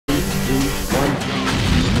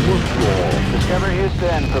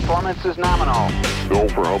Houston, performance is nominal. Go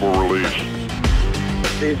for Hubble release.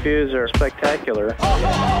 These views are spectacular.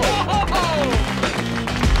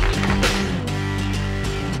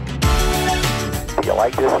 You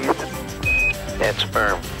like this, Houston? It's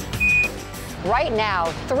firm. Right now,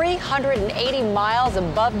 380 miles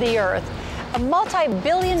above the Earth, a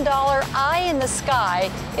multi-billion-dollar eye in the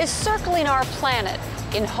sky is circling our planet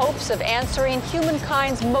in hopes of answering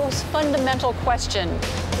humankind's most fundamental question.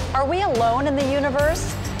 Are we alone in the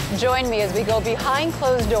universe? Join me as we go behind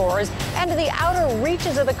closed doors and to the outer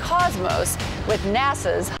reaches of the cosmos with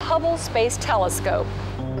NASA's Hubble Space Telescope.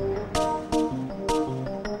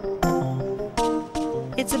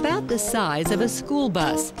 It's about the size of a school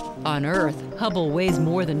bus. On Earth, Hubble weighs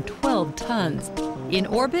more than 12 tons. In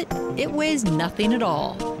orbit, it weighs nothing at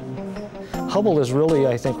all. Hubble has really,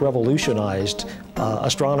 I think, revolutionized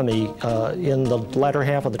astronomy in the latter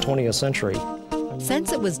half of the 20th century.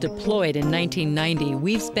 Since it was deployed in 1990,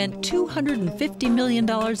 we've spent $250 million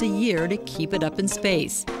a year to keep it up in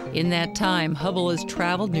space. In that time, Hubble has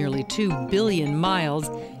traveled nearly 2 billion miles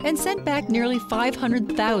and sent back nearly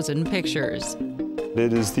 500,000 pictures.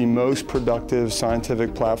 It is the most productive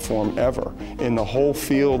scientific platform ever in the whole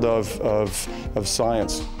field of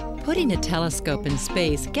science. Putting a telescope in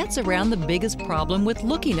space gets around the biggest problem with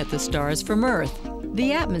looking at the stars from Earth,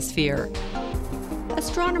 the atmosphere.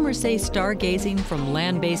 Astronomers say stargazing from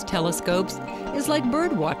land-based telescopes is like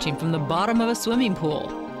birdwatching from the bottom of a swimming pool.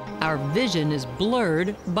 Our vision is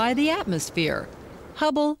blurred by the atmosphere.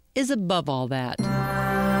 Hubble is above all that.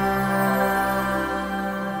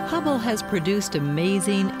 Hubble has produced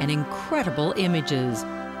amazing and incredible images.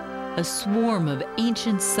 A swarm of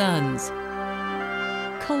ancient suns,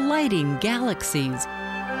 colliding galaxies,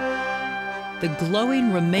 the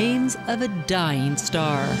glowing remains of a dying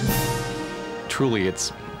star. Truly,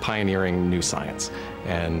 it's pioneering new science.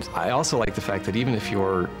 And I also like the fact that even if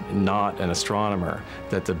you're not an astronomer,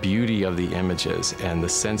 that the beauty of the images and the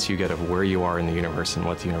sense you get of where you are in the universe and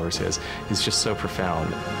what the universe is just so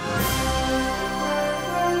profound.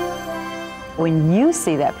 When you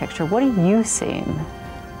see that picture, what are you seeing?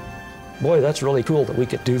 Boy, that's really cool that we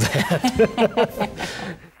could do that.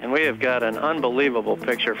 And we have got an unbelievable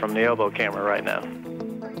picture from the elbow camera right now.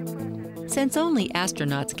 Since only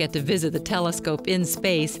astronauts get to visit the telescope in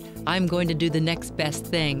space, I'm going to do the next best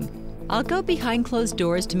thing. I'll go behind closed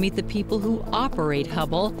doors to meet the people who operate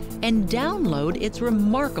Hubble and download its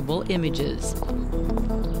remarkable images.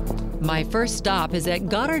 My first stop is at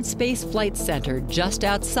Goddard Space Flight Center, just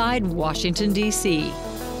outside Washington, D.C.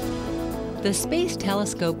 The Space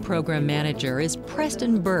Telescope Program Manager is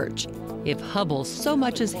Preston Birch. If Hubble so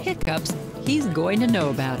much as hiccups, he's going to know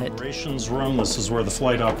about it. Operations room, this is where the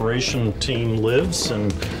flight operation team lives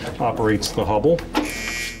and operates the Hubble.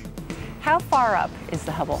 How far up is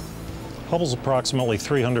the Hubble? Hubble's approximately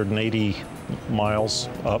 380 miles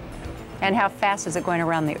up. And how fast is it going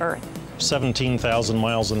around the Earth? 17,000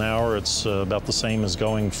 miles an hour. It's about the same as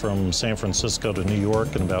going from San Francisco to New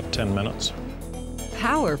York in about 10 minutes.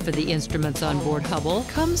 Power for the instruments on board Hubble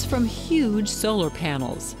comes from huge solar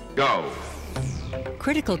panels. Go.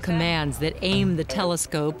 Critical commands that aim the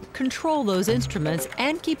telescope, control those instruments,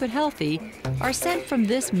 and keep it healthy are sent from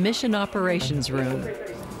this mission operations room.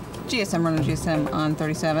 GSM running GSM on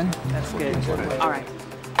 37. That's good. All right.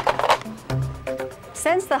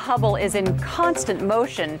 Since the Hubble is in constant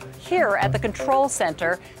motion, here at the control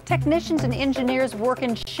center, technicians and engineers work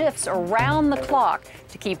in shifts around the clock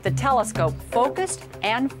to keep the telescope focused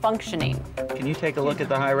and functioning. Can you take a look at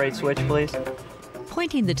the high rate switch, please?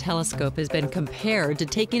 Pointing the telescope has been compared to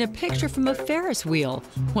taking a picture from a Ferris wheel,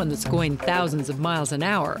 one that's going thousands of miles an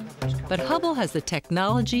hour. But Hubble has the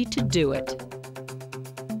technology to do it.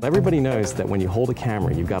 Everybody knows that when you hold a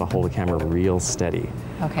camera, you've got to hold a camera real steady.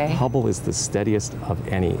 Okay. Hubble is the steadiest of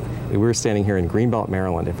any. We were standing here in Greenbelt,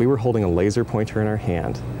 Maryland. If we were holding a laser pointer in our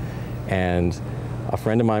hand and a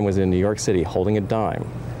friend of mine was in New York City holding a dime,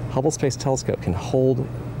 Hubble Space Telescope can hold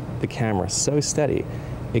the camera so steady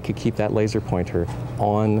it could keep that laser pointer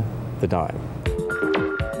on the dime.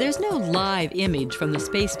 There's no live image from the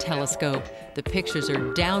Space Telescope. The pictures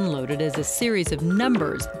are downloaded as a series of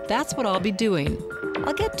numbers. That's what I'll be doing.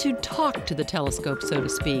 I'll get to talk to the telescope, so to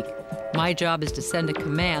speak. My job is to send a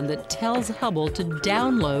command that tells Hubble to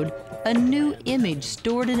download a new image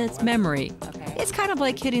stored in its memory. It's kind of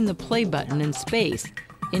like hitting the play button in space.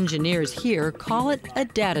 Engineers here call it a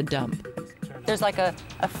data dump. There's like a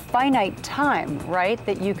finite time, right,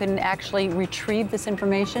 that you can actually retrieve this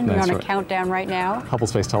information? That's You're on a right. countdown right now? Hubble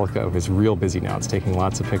Space Telescope is real busy now. It's taking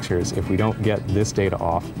lots of pictures. If we don't get this data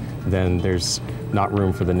off, then there's not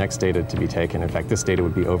room for the next data to be taken. In fact, this data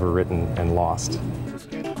would be overwritten and lost.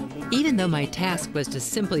 Even though my task was to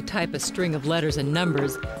simply type a string of letters and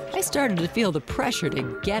numbers, I started to feel the pressure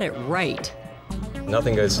to get it right.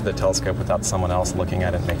 Nothing goes to the telescope without someone else looking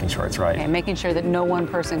at it and making sure it's right. And making sure that no one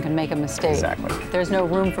person can make a mistake. Exactly. There's no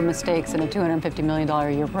room for mistakes in a $250 million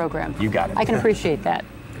a year program. You got it. I can appreciate that.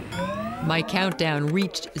 My countdown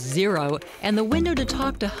reached 0, and the window to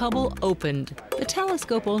talk to Hubble opened. The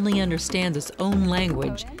telescope only understands its own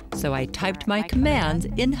language, so I typed my commands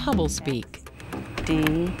in Hubble speak.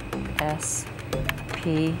 D, S,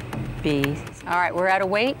 P, B. All right, we're out of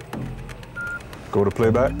wait. Go to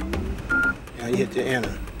playback. Now you hit the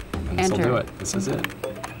enter. This will do it. This is it.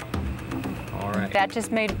 All right. That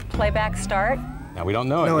just made playback start. Now we don't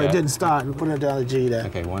know No, it yet. it didn't start. We put it down to G there.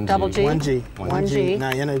 Okay, 1G. Double G. 1G. 1G. Now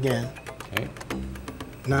enter again. Okay.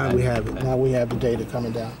 Now we have it. Now we have the data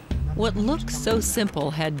coming down. What looked so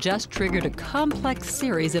simple had just triggered a complex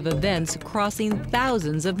series of events crossing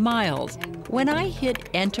thousands of miles. When I hit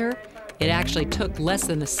enter, it actually took less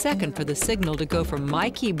than a second for the signal to go from my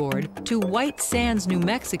keyboard to White Sands, New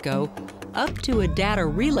Mexico, up to a data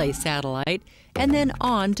relay satellite, and then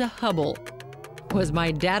on to Hubble. Was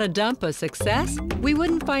my data dump a success? We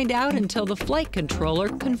wouldn't find out until the flight controller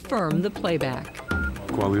confirmed the playback.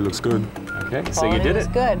 Quality looks good. Okay, so you did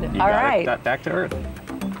it. Good. You All got right. it. Got back to Earth.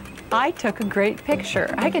 I took a great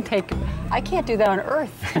picture. I can't do that on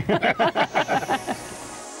Earth.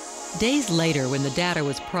 Days later, when the data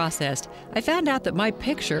was processed, I found out that my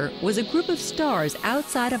picture was a group of stars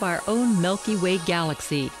outside of our own Milky Way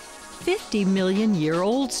galaxy.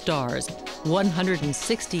 50-million-year-old stars,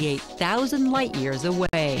 168,000 light years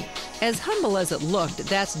away. As humble as it looked,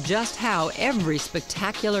 that's just how every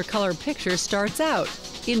spectacular color picture starts out,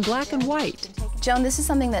 in black and white. Joan, this is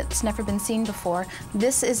something that's never been seen before.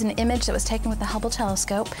 This is an image that was taken with the Hubble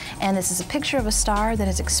telescope, and this is a picture of a star that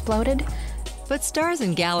has exploded. But stars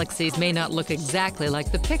and galaxies may not look exactly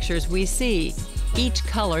like the pictures we see. Each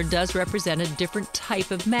color does represent a different type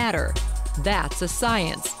of matter. That's a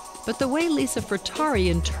science. But the way Lisa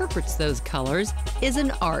Furtari interprets those colors is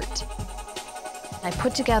an art. I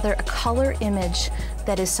put together a color image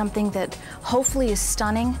that is something that hopefully is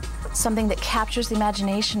stunning, something that captures the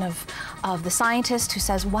imagination of the scientist who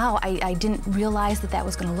says, wow, I didn't realize that that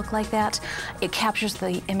was going to look like that. It captures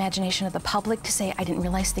the imagination of the public to say, I didn't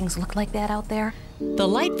realize things looked like that out there. The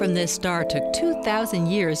light from this star took 2,000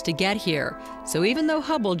 years to get here. So even though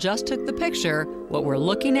Hubble just took the picture, what we're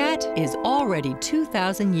looking at is already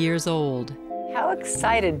 2,000 years old. How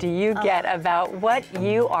excited do you get about what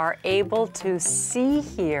you are able to see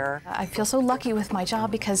here? I feel so lucky with my job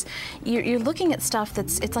because you're looking at stuff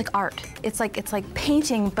it's like art. It's like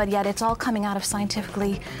painting, but yet it's all coming out of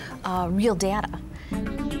scientifically real data.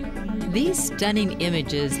 These stunning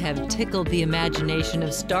images have tickled the imagination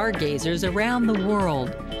of stargazers around the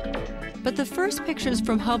world. But the first pictures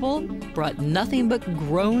from Hubble brought nothing but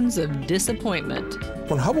groans of disappointment.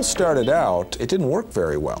 When Hubble started out, it didn't work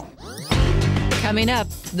very well. Coming up,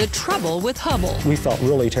 the trouble with Hubble. We felt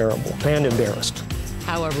really terrible and embarrassed.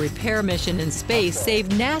 How a repair mission in space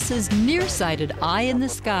saved NASA's nearsighted eye in the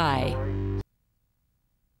sky.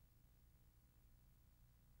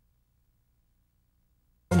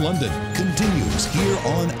 Joan Lunden continues here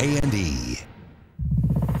on A&E.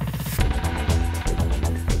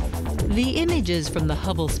 The images from the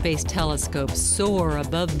Hubble Space Telescope soar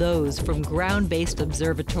above those from ground-based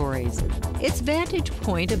observatories. Its vantage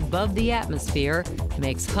point above the atmosphere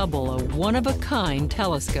makes Hubble a one-of-a-kind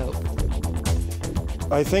telescope.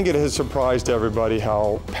 I think it has surprised everybody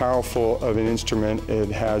how powerful of an instrument it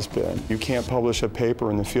has been. You can't publish a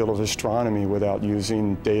paper in the field of astronomy without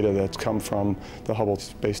using data that's come from the Hubble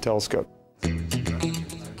Space Telescope.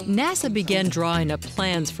 NASA began drawing up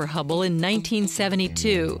plans for Hubble in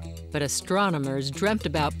 1972, but astronomers dreamt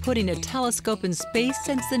about putting a telescope in space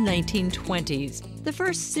since the 1920s. The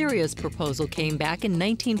first serious proposal came back in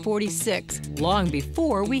 1946, long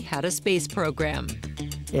before we had a space program.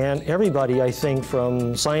 And everybody, I think,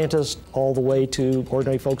 from scientists all the way to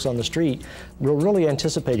ordinary folks on the street, were really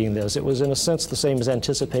anticipating this. It was, in a sense, the same as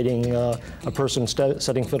anticipating a person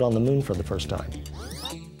setting foot on the moon for the first time.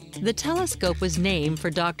 The telescope was named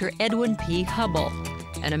for Dr. Edwin P. Hubble.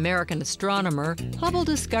 An American astronomer, Hubble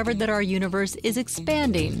discovered that our universe is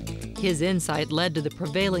expanding. His insight led to the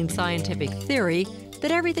prevailing scientific theory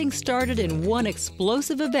that everything started in one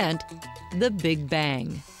explosive event, the Big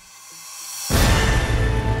Bang.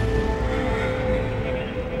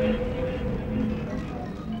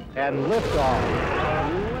 And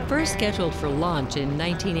liftoff. First scheduled for launch in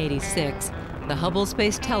 1986, the Hubble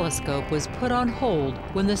Space Telescope was put on hold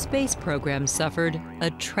when the space program suffered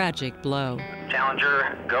a tragic blow.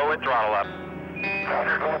 Challenger, go at throttle up.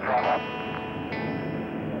 Roger, go at throttle up.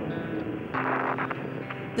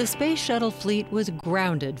 The Space Shuttle fleet was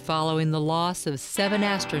grounded following the loss of 7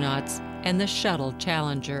 astronauts and the Shuttle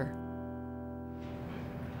Challenger.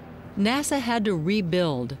 NASA had to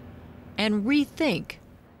rebuild and rethink.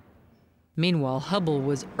 Meanwhile, Hubble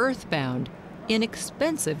was earthbound in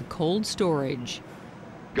expensive cold storage.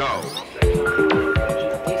 Go.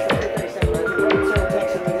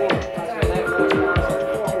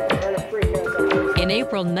 In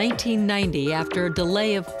April 1990, after a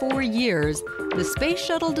delay of 4 years, the Space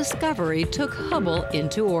Shuttle Discovery took Hubble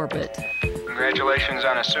into orbit. Congratulations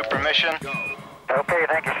on a super mission. Okay,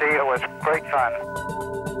 thank you, Steve. It was great fun.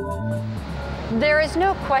 There is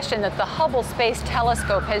no question that the Hubble Space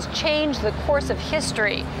Telescope has changed the course of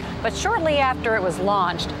history. But shortly after it was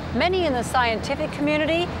launched, many in the scientific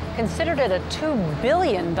community considered it a $2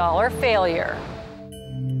 billion failure.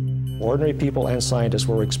 Ordinary people and scientists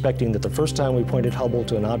were expecting that the first time we pointed Hubble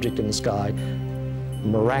to an object in the sky,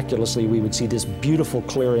 miraculously we would see this beautiful,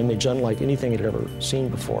 clear image unlike anything it had ever seen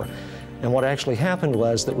before. And what actually happened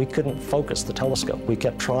was that we couldn't focus the telescope. We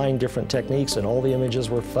kept trying different techniques and all the images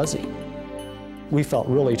were fuzzy. We felt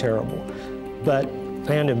really terrible,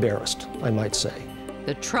 and embarrassed, I might say.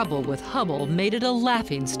 The trouble with Hubble made it a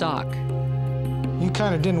laughingstock. You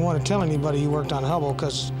kind of didn't want to tell anybody you worked on Hubble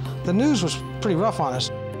because the news was pretty rough on us.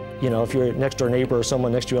 You know, if your next door neighbor or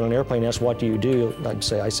someone next to you on an airplane asks, what do you do? I'd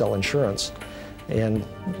say, I sell insurance. And,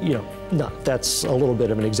 you know, no, that's a little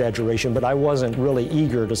bit of an exaggeration, but I wasn't really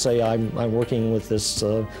eager to say I'm working with this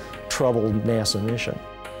troubled NASA mission.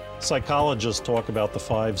 Psychologists talk about the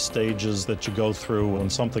 5 stages that you go through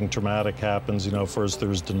when something traumatic happens. You know, first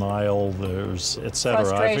there's denial, there's etc.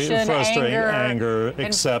 Frustration, anger,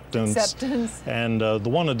 acceptance. And the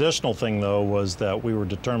one additional thing, though, was that we were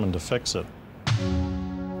determined to fix it.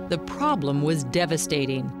 The problem was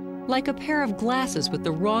devastating. Like a pair of glasses with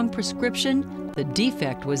the wrong prescription, the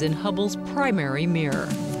defect was in Hubble's primary mirror.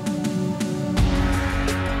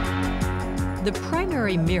 The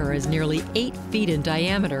primary mirror is nearly 8 feet in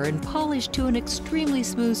diameter and polished to an extremely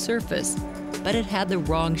smooth surface, but it had the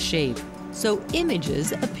wrong shape, so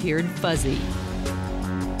images appeared fuzzy.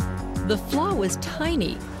 The flaw was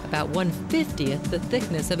tiny, about 1/50th the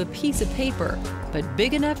thickness of a piece of paper, but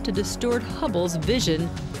big enough to distort Hubble's vision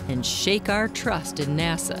and shake our trust in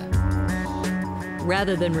NASA.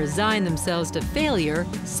 Rather than resign themselves to failure,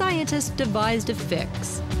 scientists devised a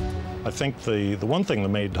fix. I think the one thing that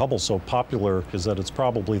made Hubble so popular is that it's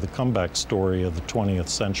probably the comeback story of the 20th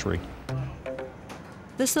century.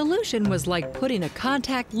 The solution was like putting a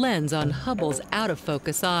contact lens on Hubble's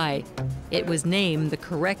out-of-focus eye. It was named the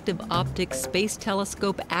Corrective Optic Space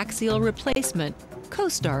Telescope Axial Replacement,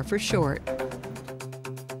 COSTAR for short.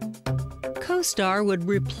 COSTAR would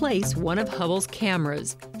replace one of Hubble's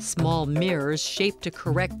cameras. Small mirrors shaped to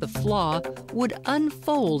correct the flaw would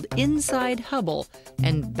unfold inside Hubble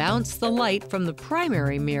and bounce the light from the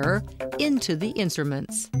primary mirror into the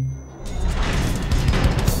instruments.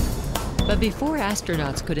 But before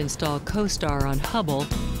astronauts could install COSTAR on Hubble,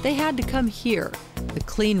 they had to come here, the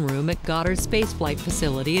clean room at Goddard Space Flight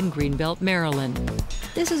Facility in Greenbelt, Maryland.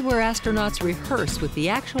 This is where astronauts rehearse with the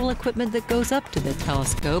actual equipment that goes up to the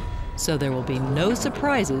telescope, so there will be no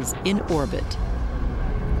surprises in orbit.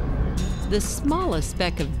 The smallest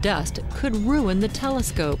speck of dust could ruin the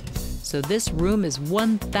telescope, so this room is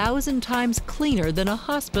 1,000 times cleaner than a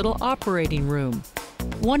hospital operating room.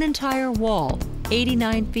 One entire wall,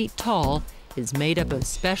 89 feet tall, is made up of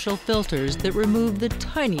special filters that remove the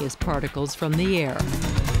tiniest particles from the air.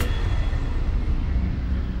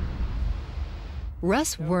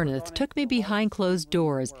 Russ Wernath took me behind closed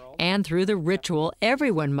doors and through the ritual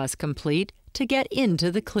everyone must complete to get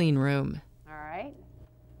into the clean room. All right.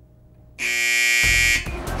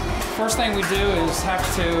 First thing we do is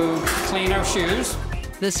have to clean our shoes.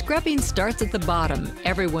 The scrubbing starts at the bottom.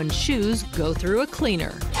 Everyone's shoes go through a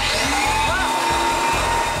cleaner.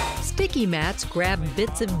 Sticky mats grab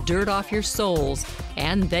bits of dirt off your soles,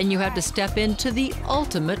 and then you have to step into the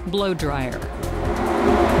ultimate blow dryer.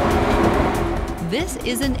 This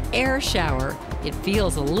is an air shower. It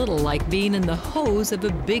feels a little like being in the hose of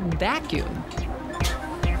a big vacuum.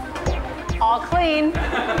 All clean.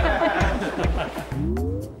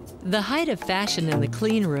 The height of fashion in the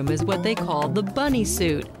clean room is what they call the bunny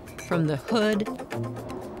suit. From the hood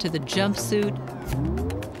to the jumpsuit,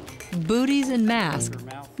 booties and mask,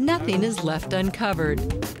 nothing is left uncovered.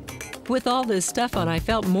 With all this stuff on, I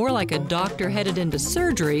felt more like a doctor headed into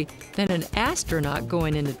surgery than an astronaut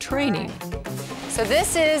going into training. So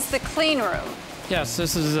this is the clean room. Yes,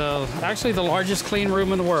 this is actually the largest clean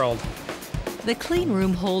room in the world. The clean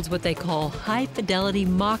room holds what they call high-fidelity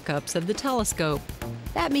mock-ups of the telescope.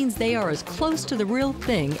 That means they are as close to the real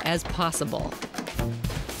thing as possible.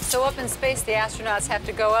 So up in space, the astronauts have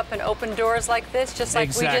to go up and open doors like this, just like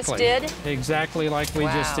we just did? Exactly like we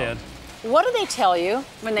just did. What do they tell you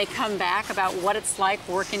when they come back about what it's like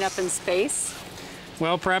working up in space?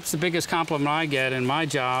 Well, perhaps the biggest compliment I get in my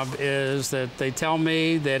job is that they tell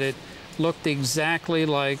me that it looked exactly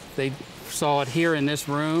like they saw it here in this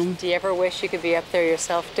room. Do you ever wish you could be up there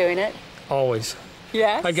yourself doing it? Always.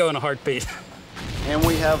 Yes? I go in a heartbeat. And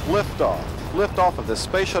we have liftoff. Liftoff of the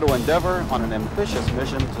Space Shuttle Endeavour on an ambitious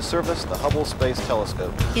mission to service the Hubble Space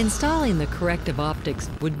Telescope. Installing the corrective optics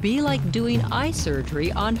would be like doing eye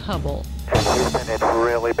surgery on Hubble. Houston, it's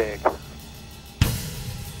really big.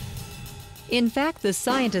 In fact, the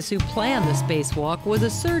scientist who planned the spacewalk was a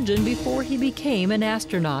surgeon before he became an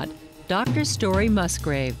astronaut, Dr. Story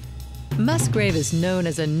Musgrave. Musgrave is known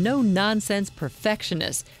as a no-nonsense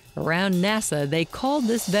perfectionist. Around NASA, they called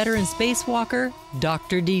this veteran spacewalker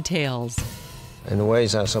Dr. Details. In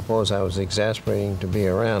ways, I suppose I was exasperating to be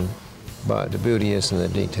around, but the beauty is in the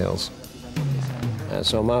details. And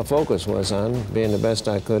so my focus was on being the best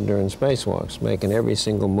I could during spacewalks, making every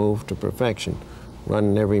single move to perfection,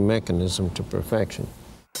 running every mechanism to perfection.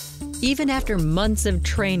 Even after months of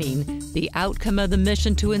training, the outcome of the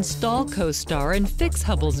mission to install CoStar and fix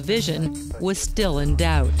Hubble's vision was still in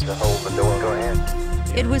doubt.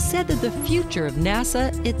 It was said that the future of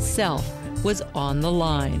NASA itself was on the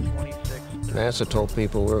line. NASA told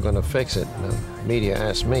people we were going to fix it. The media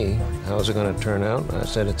asked me, how's it going to turn out? I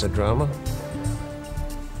said, it's a drama.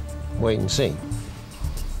 Wait and see.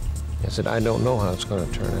 I said, I don't know how it's going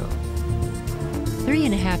to turn out.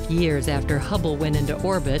 3.5 years after Hubble went into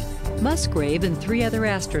orbit, Musgrave and 3 other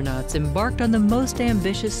astronauts embarked on the most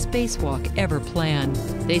ambitious spacewalk ever planned.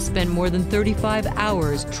 They spent more than 35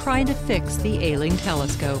 hours trying to fix the ailing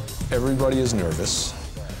telescope. Everybody is nervous.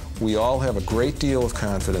 We all have a great deal of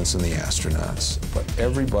confidence in the astronauts, but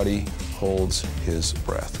everybody holds his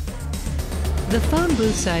breath. The phone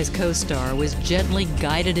booth-sized CoStar was gently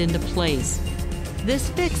guided into place.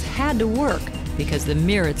 This fix had to work because the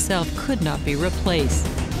mirror itself could not be replaced.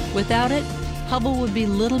 Without it, Hubble would be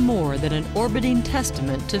little more than an orbiting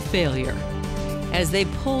testament to failure. As they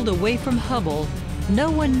pulled away from Hubble,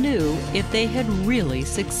 no one knew if they had really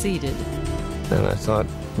succeeded. And I thought,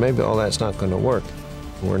 maybe all that's not going to work.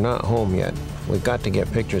 We're not home yet. We've got to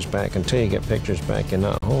get pictures back. Until you get pictures back, you're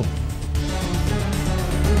not home.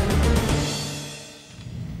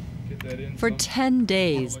 For 10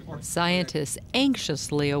 days, scientists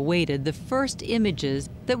anxiously awaited the first images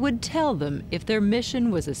that would tell them if their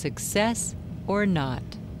mission was a success or not.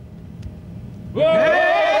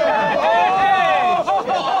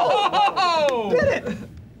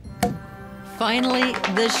 Finally,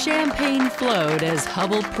 the champagne flowed as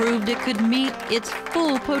Hubble proved it could meet its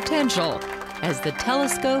full potential as the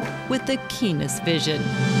telescope with the keenest vision.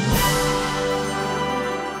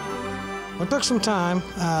 It took some time,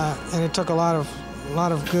 and it took a lot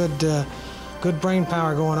of good brain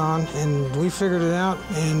power going on, and we figured it out,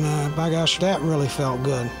 and by gosh, that really felt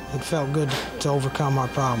good. It felt good to overcome our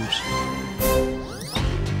problems.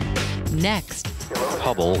 Next,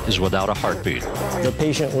 Hubble is without a heartbeat. The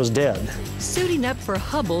patient was dead. Suiting up for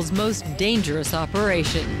Hubble's most dangerous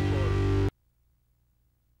operation.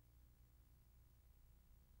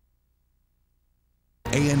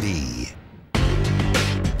 A&E.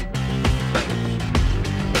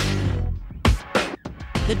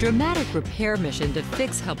 The dramatic repair mission to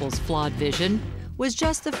fix Hubble's flawed vision was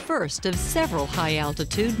just the first of several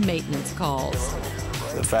high-altitude maintenance calls.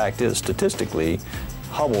 The fact is, statistically,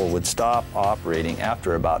 Hubble would stop operating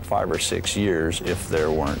after about 5 or 6 years if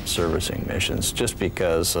there weren't servicing missions, just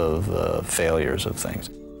because of the failures of things.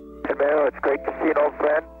 Hey, Mayo, it's great to see an old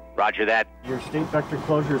friend. Roger that. Your state vector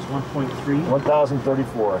closure is 1.3.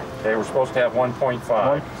 1,034. They were supposed to have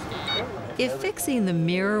 1.5. If fixing the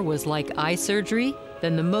mirror was like eye surgery,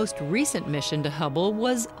 then the most recent mission to Hubble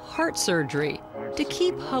was heart surgery. To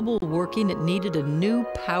keep Hubble working, it needed a new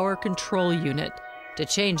power control unit. To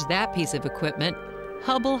change that piece of equipment,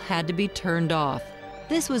 Hubble had to be turned off.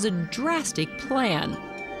 This was a drastic plan,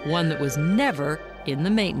 one that was never in the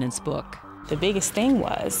maintenance book. The biggest thing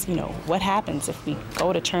was, what happens if we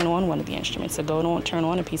go to turn on one of the instruments or go to turn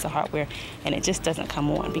on a piece of hardware and it just doesn't come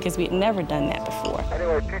on, because we had never done that before.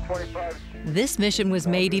 This mission was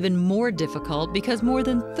made even more difficult because more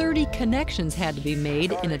than 30 connections had to be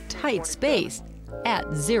made in a tight space at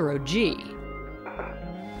 0G.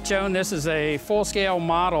 Joan, this is a full-scale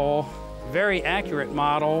model, very accurate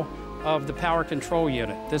model of the power control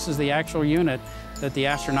unit. This is the actual unit that the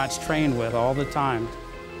astronauts train with all the time.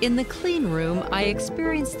 In the clean room, I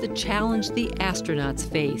experienced the challenge the astronauts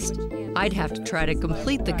faced. I'd have to try to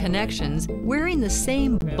complete the connections wearing the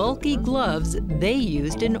same bulky gloves they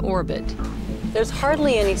used in orbit. There's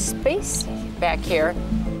hardly any space back here.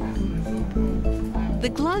 The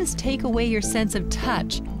gloves take away your sense of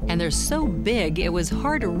touch, and they're so big it was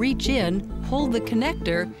hard to reach in, hold the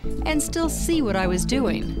connector, and still see what I was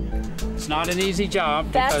doing. It's not an easy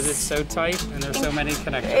job because it's so tight and there's so many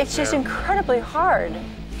connectors. It's just incredibly hard.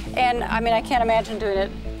 And I mean, I can't imagine doing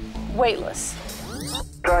it weightless.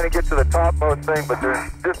 Trying to get to the topmost thing, but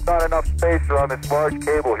there's just not enough space around this large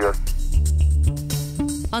cable here.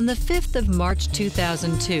 On the 5th of March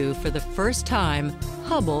 2002, for the first time,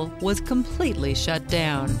 Hubble was completely shut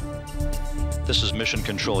down. This is Mission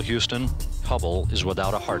Control Houston. Hubble is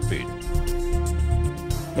without a heartbeat.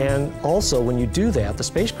 And also, when you do that, the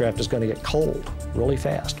spacecraft is going to get cold really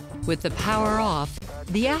fast. With the power off,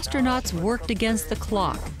 the astronauts worked against the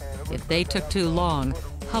clock. If they took too long,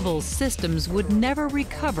 Hubble's systems would never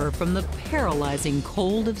recover from the paralyzing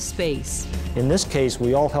cold of space. In this case,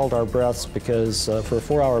 we all held our breaths because for a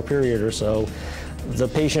 4-hour period or so, the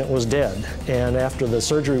patient was dead. And after the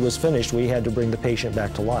surgery was finished, we had to bring the patient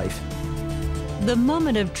back to life. The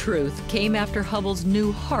moment of truth came after Hubble's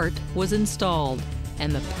new heart was installed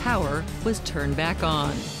and the power was turned back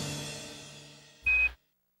on.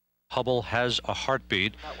 Hubble has a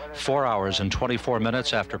heartbeat 4 hours and 24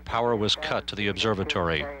 minutes after power was cut to the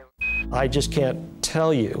observatory. I just can't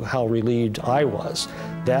tell you how relieved I was.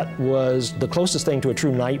 That was the closest thing to a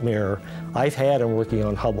true nightmare I've had in working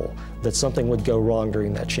on Hubble, that something would go wrong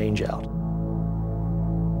during that changeout.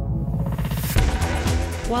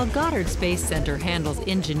 While Goddard Space Center handles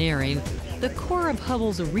engineering, the core of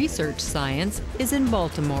Hubble's research science is in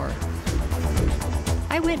Baltimore.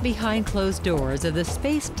 I went behind closed doors of the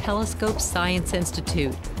Space Telescope Science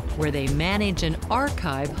Institute, where they manage and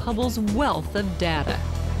archive Hubble's wealth of data.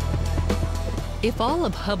 If all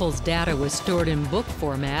of Hubble's data was stored in book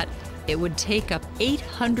format, it would take up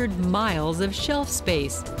 800 miles of shelf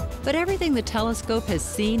space. But everything the telescope has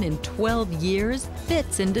seen in 12 years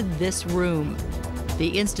fits into this room.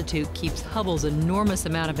 The Institute keeps Hubble's enormous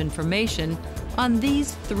amount of information on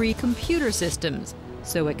these 3 computer systems,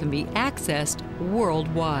 so it can be accessed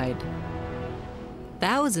worldwide.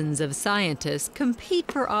 Thousands of scientists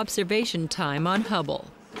compete for observation time on Hubble.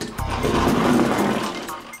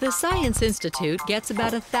 The Science Institute gets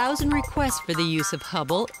about 1,000 requests for the use of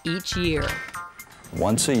Hubble each year.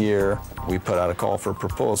 Once a year, we put out a call for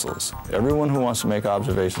proposals. Everyone who wants to make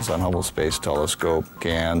observations on Hubble Space Telescope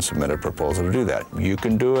can submit a proposal to do that. You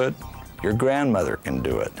can do it. Your grandmother can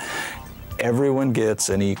do it. Everyone gets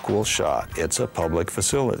an equal shot. It's a public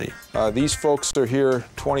facility. These folks are here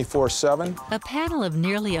 24/7. A panel of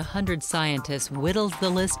nearly 100 scientists whittles the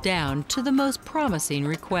list down to the most promising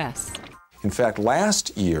requests. In fact,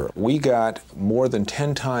 last year, we got more than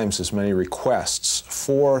 10 times as many requests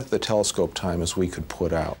for the telescope time as we could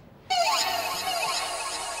put out.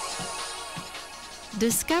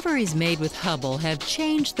 Discoveries made with Hubble have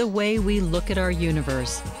changed the way we look at our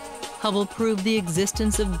universe. Hubble proved the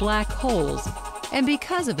existence of black holes, and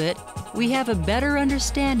because of it, we have a better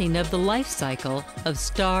understanding of the life cycle of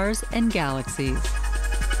stars and galaxies.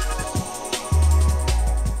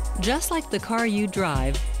 Just like the car you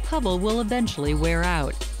drive, Hubble will eventually wear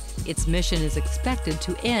out. Its mission is expected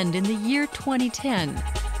to end in the year 2010.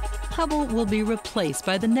 Hubble will be replaced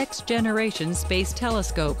by the next generation space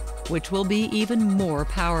telescope, which will be even more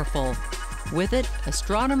powerful. With it,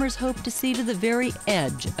 astronomers hope to see to the very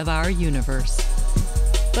edge of our universe.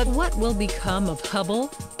 But what will become of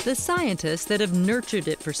Hubble? The scientists that have nurtured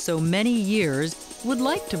it for so many years would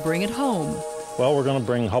like to bring it home. Well, we're going to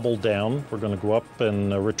bring Hubble down. We're going to go up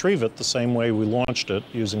and retrieve it the same way we launched it,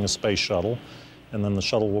 using a space shuttle. And then the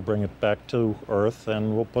shuttle will bring it back to Earth,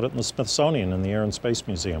 and we'll put it in the Smithsonian in the Air and Space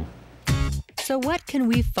Museum. So what can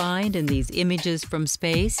we find in these images from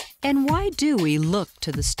space? And why do we look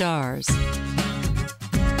to the stars?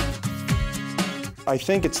 I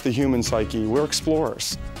think it's the human psyche. We're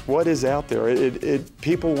explorers. What is out there?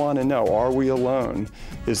 People want to know, are we alone?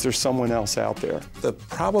 Is there someone else out there? The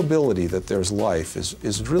probability that there's life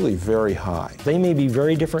is really very high. They may be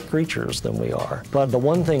very different creatures than we are, but the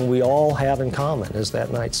one thing we all have in common is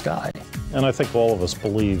that night sky. And I think all of us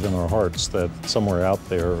believe in our hearts that somewhere out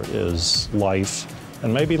there is life,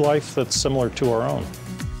 and maybe life that's similar to our own.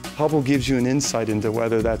 Hubble gives you an insight into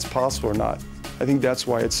whether that's possible or not. I think that's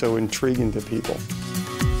why it's so intriguing to people.